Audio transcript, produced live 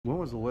When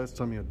was the last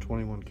time you had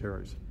 21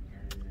 carries?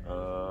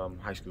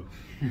 High school.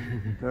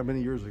 How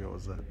many years ago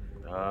was that?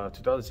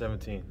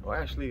 2017. Well,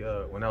 actually,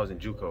 when I was in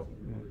JUCO,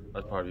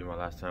 that's probably my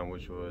last time,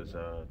 which was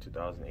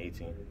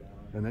 2018.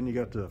 And then you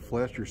got to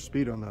flash your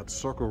speed on that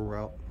circle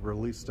route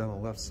released down the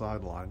left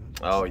sideline.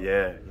 Oh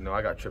yeah,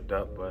 I got tripped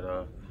up,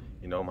 but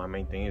my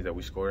main thing is that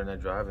we scored in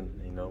that drive,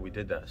 and we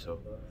did that.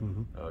 So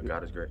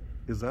God is great.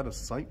 Is that a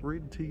sight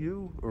read to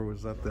you, or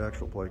was that the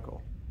actual play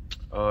call?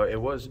 It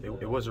was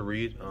a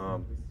read.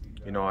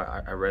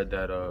 I read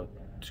that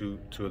two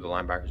of the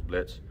linebackers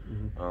blitz,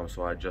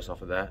 so I adjust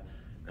off of that,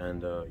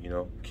 and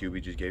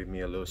QB just gave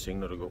me a little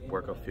signal to go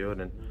work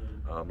upfield, and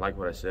like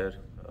what I said,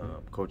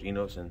 Coach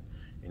Enos and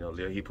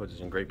Leo, he puts us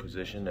in great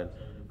position, and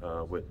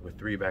with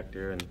three back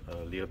there and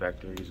Leo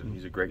back there,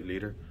 he's a great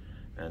leader,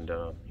 and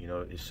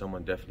is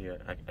someone definitely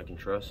I can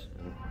trust,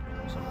 and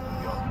someone to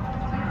be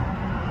on.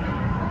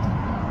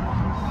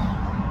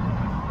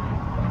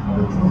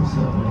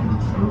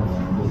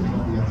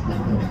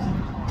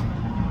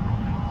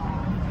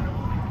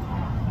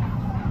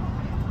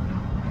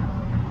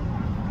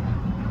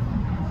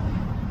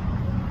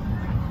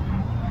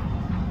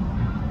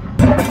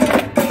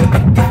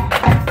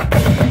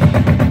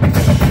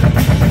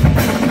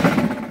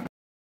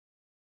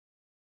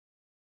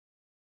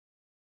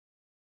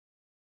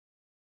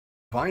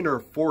 Viner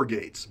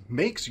Forgates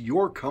makes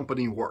your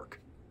company work.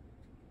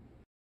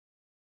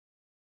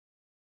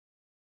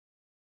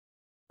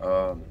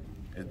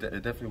 It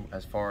definitely,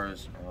 as far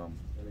as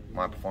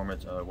my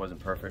performance, wasn't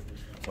perfect,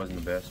 wasn't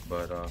the best,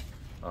 but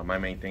my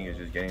main thing is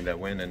just getting that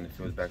win, and it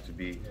feels back to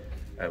be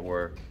at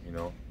where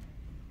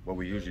what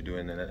we usually do,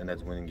 and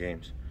that's winning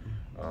games.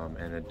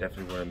 And it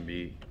definitely wouldn't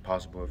be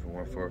possible if it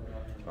weren't for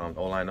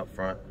O-line up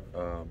front,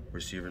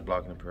 receivers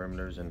blocking the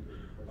perimeters, and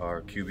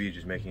our QB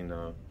just making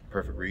the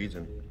perfect reads,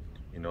 and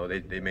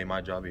they made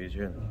my job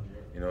easier,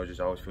 and it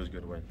just always feels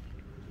good to win.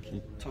 Can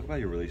you talk about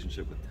your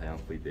relationship with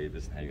Fleet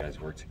Davis and how you guys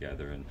work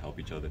together and help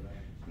each other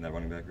in that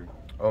running back room?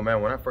 Oh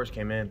man, when I first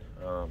came in,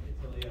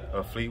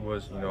 Fleet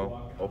was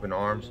open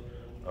arms.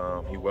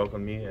 He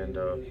welcomed me, and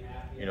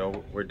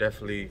we're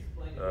definitely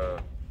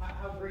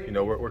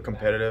we're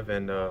competitive,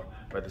 and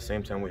at the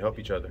same time we help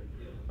each other.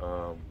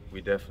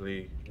 We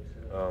definitely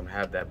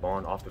have that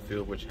bond off the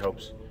field, which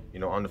helps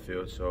on the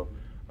field. So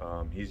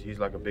he's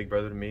like a big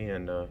brother to me,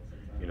 and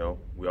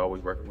we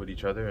always work with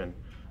each other and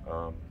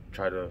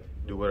try to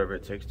do whatever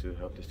it takes to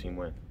help this team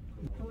win.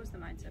 What was the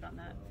mindset on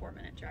that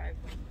 4-minute drive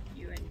when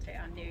you and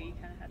Tayon knew you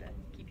kind of had to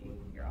keep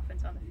your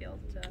offense on the field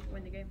to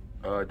win the game?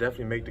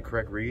 Definitely make the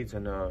correct reads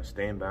and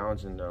stay in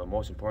bounds, and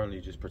most importantly,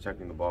 just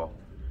protecting the ball.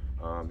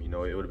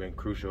 It would have been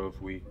crucial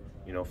if we,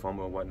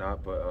 fumble and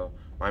whatnot, but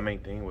my main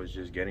thing was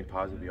just getting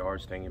positive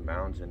yards, staying in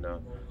bounds, and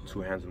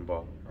two hands on the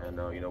ball. And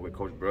with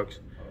Coach Brooks,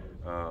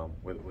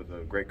 with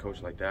a great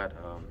coach like that,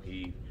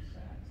 he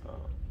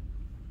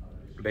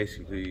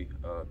basically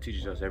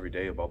teaches us every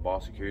day about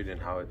ball security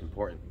and how it's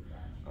important.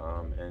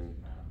 And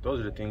those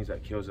are the things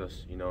that kills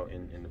us, in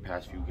the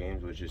past few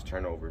games, was just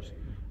turnovers.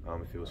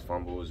 If it was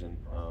fumbles and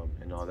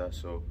all that.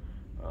 So,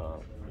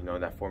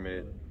 that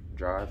 4-minute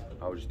drive,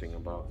 I was just thinking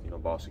about,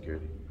 ball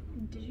security.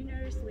 Did you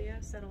notice Leah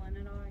settle in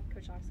at all?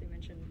 Coach Oxley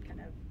mentioned kind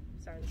of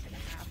started the second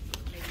half,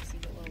 maybe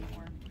seemed a little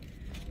more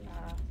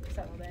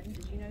settled in.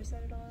 Did you notice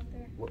that at all out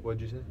there? What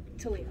did you say?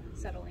 Talia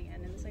settling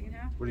in the second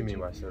half. What do you mean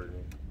by settling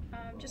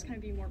in? Just kind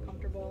of being more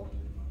comfortable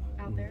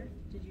out there.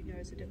 Did you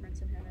notice a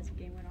difference in him as the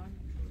game went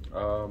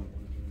on?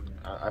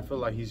 I feel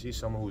like he's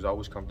someone who's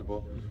always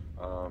comfortable.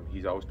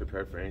 He's always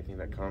prepared for anything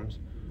that comes.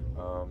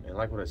 And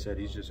like what I said,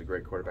 he's just a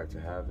great quarterback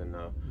to have, and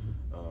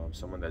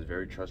someone that's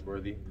very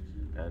trustworthy.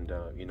 And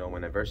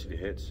when adversity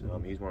hits,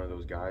 he's one of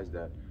those guys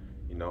that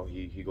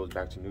he goes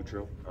back to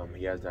neutral.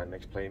 He has that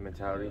next play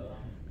mentality,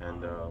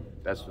 and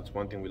that's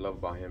one thing we love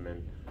about him.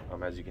 And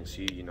as you can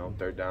see,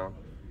 third down,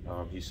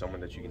 he's someone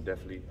that you can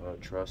definitely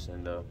trust,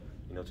 and to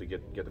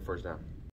get the first down.